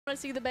want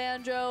to see the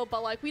Banjo,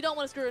 but like we don't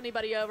want to screw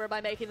anybody over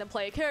by making them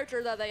play a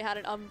character that they had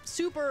an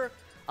super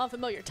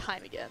unfamiliar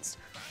time against.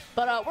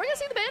 But we're gonna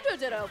see the Banjo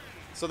Ditto.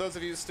 So those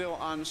of you still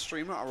on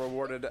stream are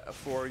rewarded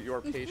for your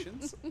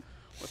patience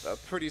with a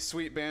pretty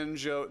sweet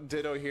Banjo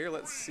Ditto here.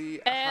 Let's see.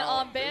 And how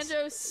on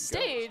Banjo's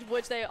stage,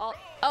 which they all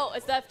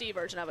it's the FD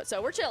version of it.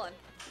 So we're chilling.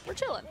 We're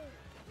chilling.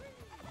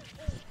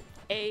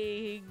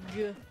 Egg.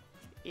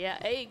 Yeah,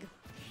 egg.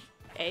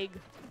 Egg.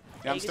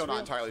 Yeah, I'm still not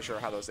entirely sure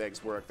how those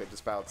eggs work. They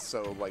just bounce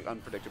so like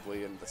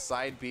unpredictably. And the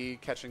side B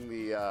catching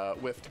the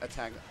whiffed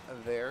attack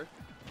there.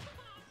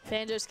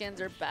 Banjo skins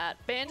are bad.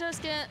 Banjo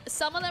skin,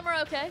 some of them are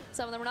okay,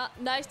 some of them are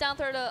not. Nice down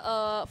throw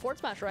to forward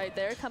smash right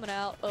there, coming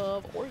out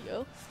of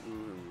Oreo.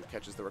 Ooh,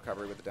 catches the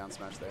recovery with the down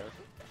smash there.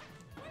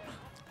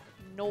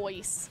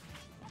 Nice.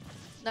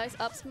 Nice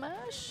up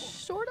smash,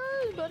 sorta,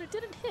 but it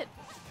didn't hit.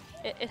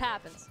 It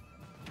happens.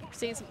 We're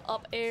seeing some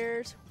up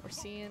airs. We're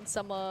seeing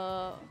some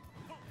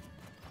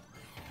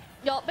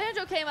Y'all,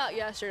 Banjo came out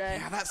yesterday.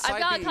 Yeah, that side I've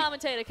got to B.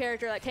 commentate a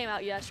character that came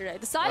out yesterday.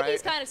 The side B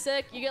is kind of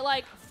sick. You get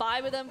like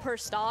 5 of them per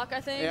stock, I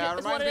think, yeah,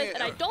 is what it is.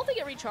 And I don't think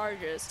it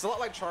recharges. It's a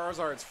lot like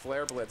Charizard's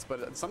Flare Blitz,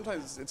 but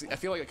sometimes I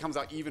feel like it comes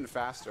out even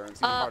faster and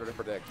it's even harder to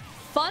predict.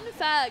 Fun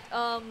fact,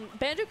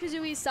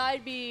 Banjo-Kazooie's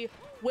side B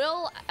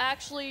will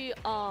actually,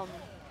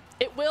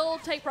 it will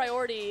take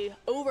priority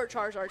over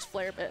Charizard's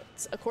Flare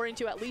Blitz, according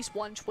to at least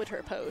one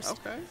Twitter post.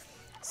 Okay.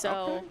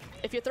 So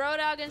if you throw it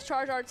out against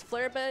Charizard's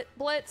Flare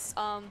Blitz,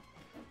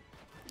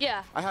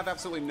 yeah. I have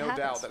absolutely no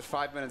doubt that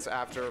 5 minutes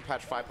after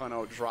patch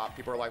 5.0 dropped,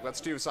 people are like, let's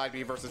do side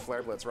B versus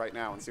Flare Blitz right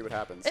now and see what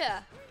happens.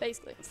 Yeah,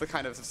 basically. It's the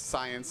kind of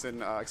science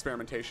and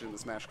experimentation the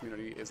Smash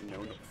community is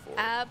known for.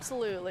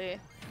 Absolutely.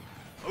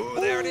 Ooh,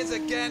 there it is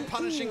again,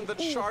 punishing the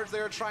charge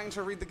there, trying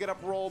to read the get up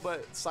roll,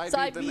 but side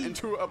B them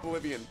into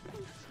oblivion.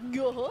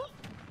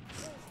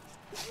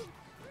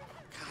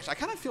 Gosh, I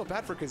kind of feel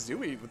bad for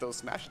Kazooie with those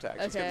smash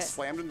attacks. Just getting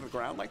slammed into the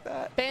ground like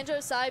that.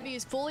 Banjo's side B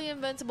is fully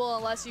invincible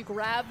unless you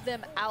grab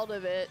them out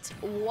of it.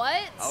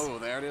 What? Oh,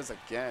 there it is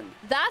again.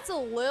 That's a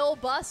little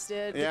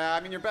busted. Yeah, I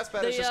mean, your best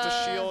bet is just to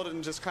shield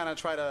and just kind of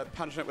try to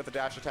punch it with a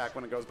dash attack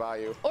when it goes by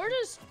you. Or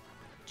just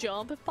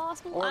jump if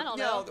possible. Or, I don't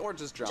know. Or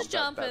just jump. Just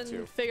jump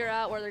and figure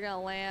out where they're going to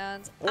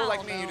land. Or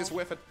like me, you just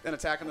whiff an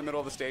attack in the middle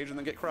of the stage and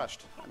then get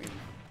crushed. I mean,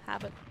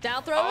 happen.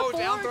 Down throw to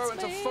down throw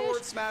smash. into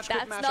forward smash.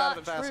 Couldn't mash out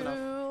of it fast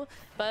enough.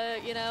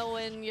 But, you know,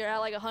 when you're at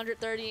like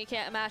 130 and you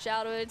can't mash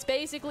out of it, it's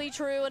basically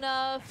true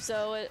enough,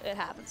 so it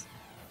happens.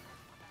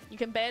 You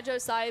can Banjo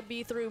side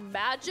B through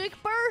Magic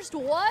Burst?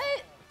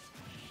 What?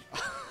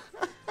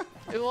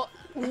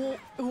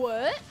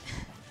 What?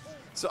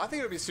 So I think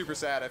it would be super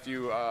sad if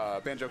you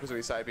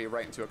Banjo-Kazooie side B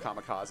right into a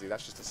Kamikaze.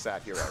 That's just a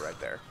sad hero right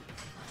there.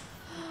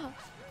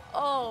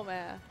 Oh,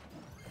 man.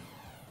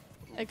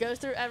 It goes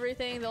through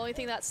everything. The only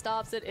thing that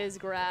stops it is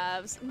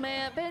grabs.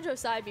 Man, Banjo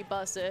side B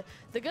busted.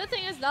 The good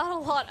thing is not a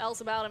lot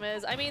else about him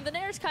is, I mean, the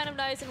nair's kind of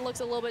nice and looks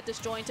a little bit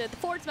disjointed. The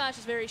forward smash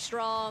is very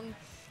strong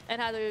and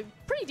has a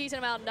pretty decent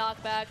amount of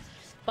knockback.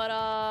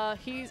 But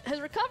his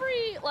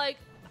recovery, like,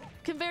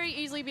 can very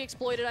easily be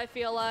exploited, I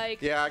feel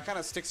like. Yeah, it kind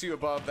of sticks you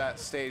above that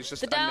stage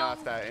just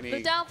enough that any...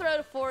 The down throw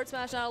to forward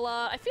smash, not a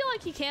lot. I feel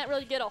like he can't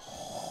really get a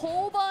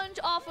whole bunch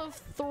off of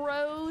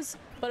throws,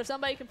 but if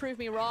somebody can prove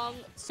me wrong,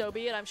 so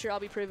be it. I'm sure I'll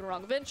be proven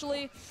wrong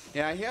eventually.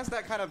 Yeah, he has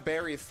that kind of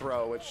berry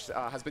throw, which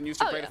has been used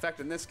to great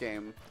effect in this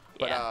game,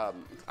 but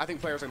I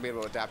think players are going to be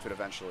able to adapt to it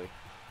eventually.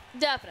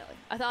 Definitely.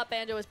 I thought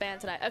Banjo was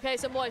banned tonight. Okay,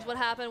 so boys, what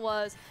happened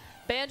was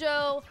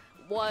Banjo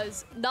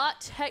was not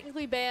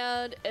technically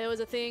banned. It was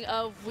a thing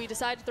of we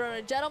decided to throw in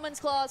a gentleman's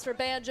clause for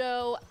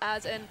Banjo,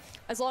 as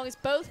long as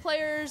both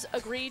players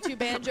agree to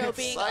Banjo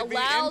being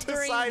allowed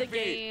during the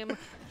game,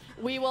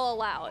 we will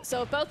allow it.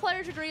 So if both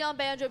players agree on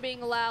Banjo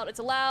being allowed, it's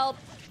allowed,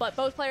 but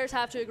both players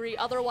have to agree.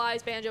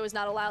 Otherwise, Banjo is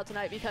not allowed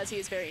tonight because he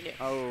is very new.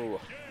 Oh.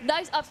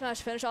 Nice up smash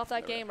to finish off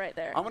that game right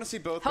there. I want to see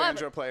both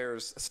Banjo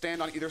players stand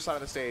on either side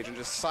of the stage and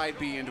just side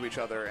B into each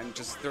other, and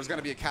just there's going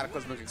to be a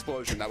cataclysmic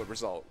explosion that would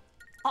result.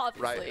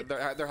 Obviously.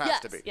 Right, there has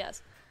to be.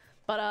 Yes.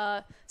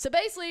 But, so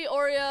basically,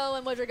 Oreo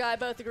and Wizard Guy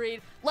both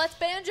agreed, let's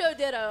Banjo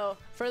Ditto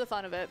for the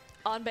fun of it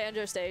on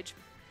Banjo stage.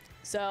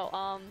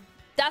 So,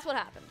 that's what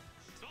happened.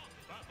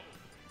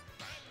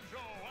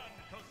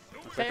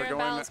 Fair and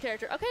balanced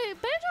character. Okay,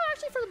 Banjo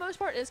actually, for the most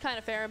part, is kind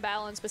of fair and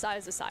balanced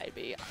besides the side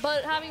B.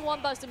 But having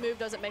one busted move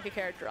doesn't make a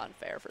character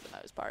unfair for the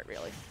most part,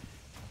 really.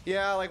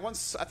 Yeah, like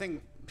once I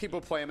think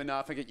people play him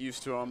enough and get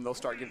used to him, they'll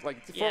start getting,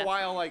 like, for a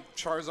while, like,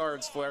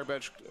 Charizard's Flare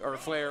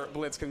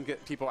Blitz can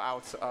get people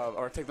out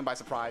or take them by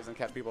surprise and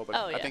catch people, but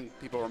I think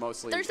people are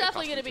mostly There's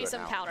definitely going to be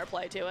some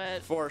counterplay to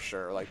it. For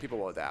sure, like, people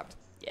will adapt.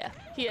 Yeah,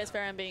 he is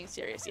fair and being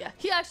serious,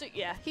 He actually,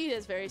 he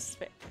is very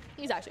fair.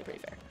 He's actually pretty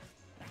fair.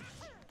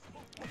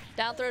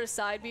 Down throw to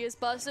side B is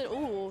busted.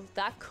 Ooh,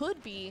 that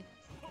could be.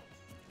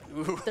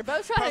 Ooh. They're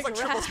both trying to like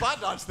triple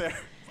spot dodge there.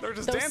 They're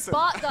just dancing.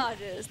 Spot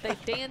dodges, they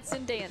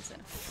dancing.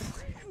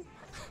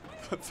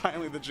 But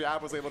finally, the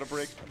jab was able to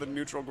break the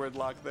neutral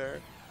gridlock there.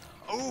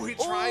 Oh, he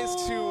tries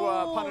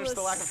to punish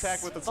the lack of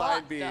tech with the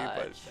side B,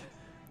 but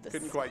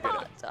Couldn't quite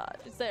get it. Dodge.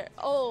 It's there.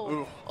 Oh.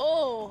 Ooh.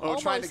 Oh.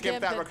 Trying to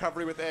gimp that gimping.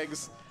 recovery with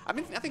eggs. I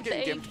mean, I think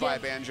getting gimped by a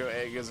Banjo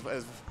egg is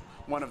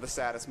one of the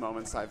saddest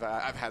moments I've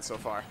had so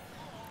far.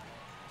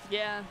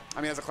 Yeah.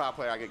 I mean, as a Cloud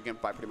player, I get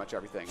gimped by pretty much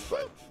everything,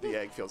 but the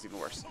egg feels even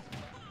worse.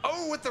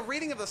 Oh, with the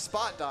reading of the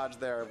spot dodge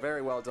there.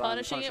 Very well done.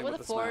 Punishing it with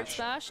a forward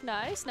smash.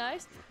 Nice,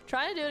 nice.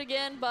 Trying to do it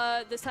again,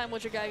 but this time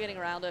Wizard Guy getting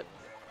around it.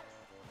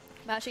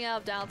 Mashing out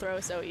of down throw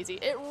is so easy.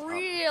 It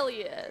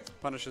really is.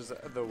 Punishes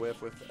the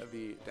whiff with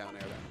the down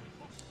air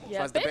then.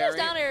 Yeah, Banjo's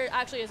down air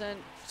actually isn't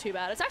too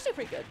bad. It's actually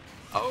pretty good.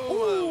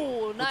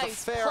 Oh, ooh, nice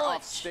with the fair punch.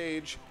 off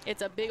stage.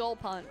 It's a big old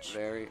punch.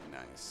 Very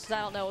nice. Because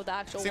I don't know the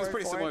actual Seems word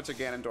pretty for similar it. to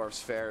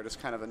Ganondorf's fair,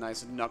 just kind of a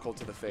nice knuckle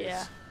to the face.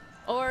 Yeah.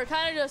 Or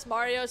kind of just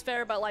Mario's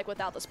fair, but like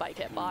without the spike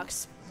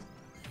hitbox.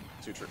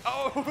 Too true.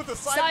 Oh, with the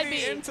side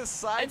B into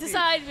side B. Into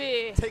side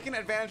B. Taking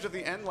advantage of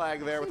the end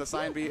lag there with a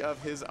side B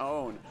of his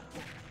own.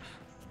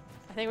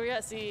 I think we're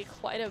going to see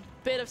quite a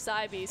bit of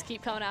side Bs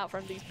keep coming out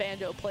from these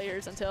Banjo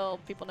players until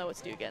people know what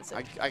to do against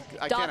it. I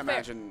can't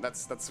imagine.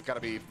 That's got to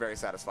be very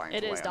satisfying.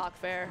 It to is land. Doc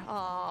Fair.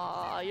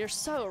 Aw, you're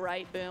so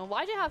right, Boom.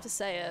 Why'd you have to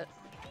say it?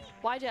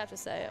 Why'd you have to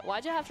say it?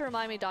 Why'd you have to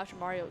remind me Dr.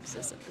 Mario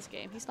exists in this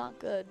game? He's not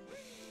good.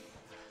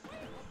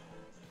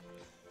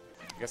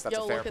 I guess that's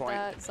a fair look point.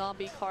 at that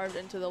zombie carved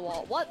into the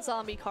wall. What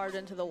zombie carved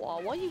into the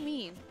wall? What do you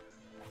mean?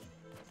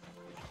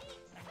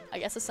 I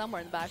guess it's somewhere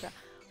in the background.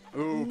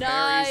 Ooh,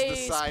 nice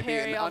parries the side B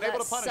parry and on unable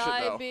that to punish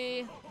side it though.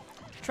 B.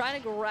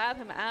 Trying to grab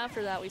him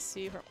after that we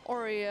see from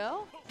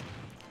TLOrEo.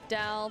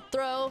 Down,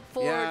 throw,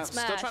 forward,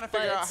 smash. Still trying to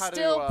figure out how to.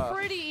 Still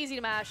pretty easy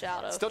to mash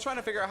out of. Still trying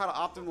to figure out how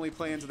to optimally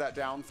play into that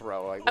down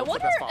throw. Like, I what's the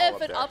wonder best follow-up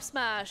if an there? up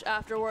smash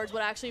afterwards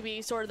would actually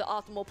be sort of the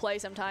optimal play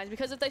sometimes,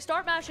 because if they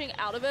start mashing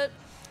out of it,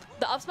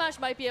 the up smash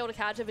might be able to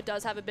catch if it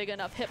does have a big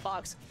enough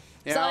hitbox.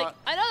 Yeah. So like,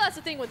 I know that's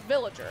the thing with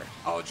Villager.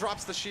 Oh, it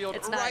drops the shield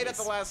It's right nice.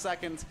 at the last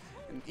second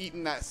and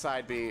eating that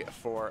side B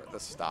for the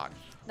stock.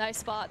 Nice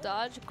spot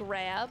dodge,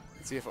 grab.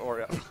 Let's see if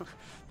TLOrEo.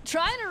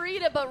 Trying to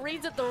read it, but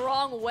reads it the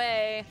wrong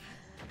way.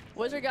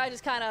 Wizard Guy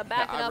just kind of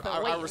backing up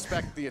and waiting. I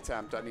respect the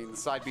attempt. I mean, the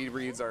side B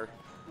reads are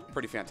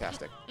pretty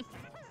fantastic.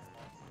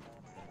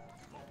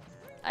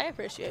 I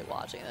appreciate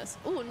watching this.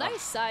 Ooh,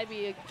 nice side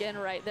B again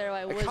right there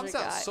by It Wizard comes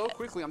Guy. out so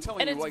quickly, I'm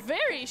telling and you. it's Like,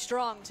 very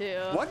strong too.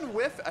 one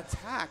whiff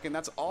attack, and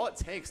that's all it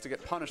takes to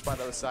get punished by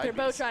those side They're Bs.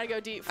 both trying to go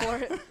deep for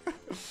it.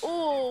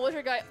 Ooh,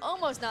 Wizard Guy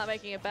almost not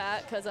making it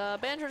back because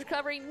Banjo's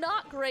recovery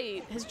not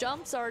great. His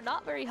jumps are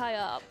not very high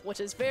up, which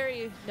is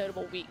very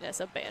notable weakness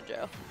of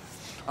Banjo.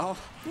 Oh,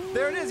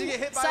 there it is. You get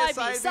hit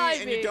by a side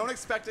B, and you don't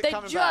expect it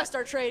coming back. They just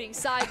are trading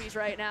side Bs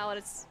right now, and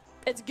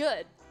it's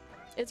good.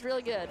 It's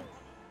really good.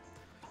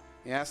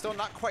 Yeah, still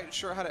not quite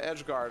sure how to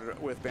edge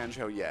guard with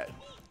Banjo yet.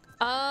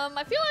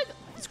 I feel like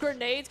his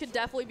grenades could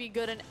definitely be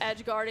good in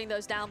edge guarding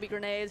those down B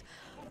grenades.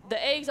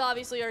 The eggs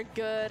obviously are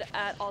good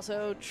at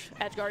also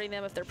edge guarding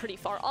them if they're pretty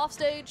far off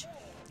stage.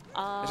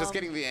 It's just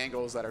getting the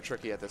angles that are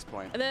tricky at this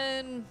point. And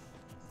then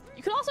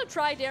you can also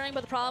try daring,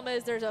 but the problem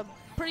is there's a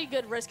pretty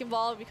good risk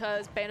involved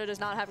because Banjo does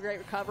not have a great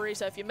recovery.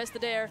 So if you miss the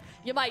dare,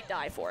 you might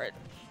die for it.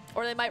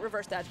 Or they might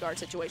reverse the edge guard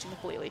situation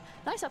completely.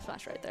 Nice up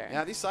smash right there.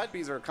 Yeah, these side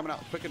Bs are coming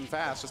out quick and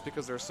fast just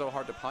because they're so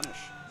hard to punish.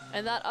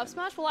 And that up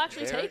smash will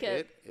actually take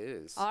it. It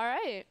is. All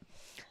right.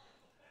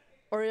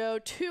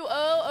 TLOrEo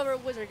 2-0 over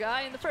Wizard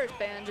Guy in the first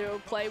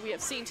Banjo play we have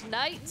seen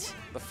tonight.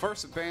 The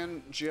first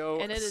Banjo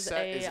And it is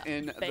set a is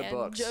in the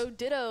books. Banjo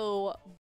Ditto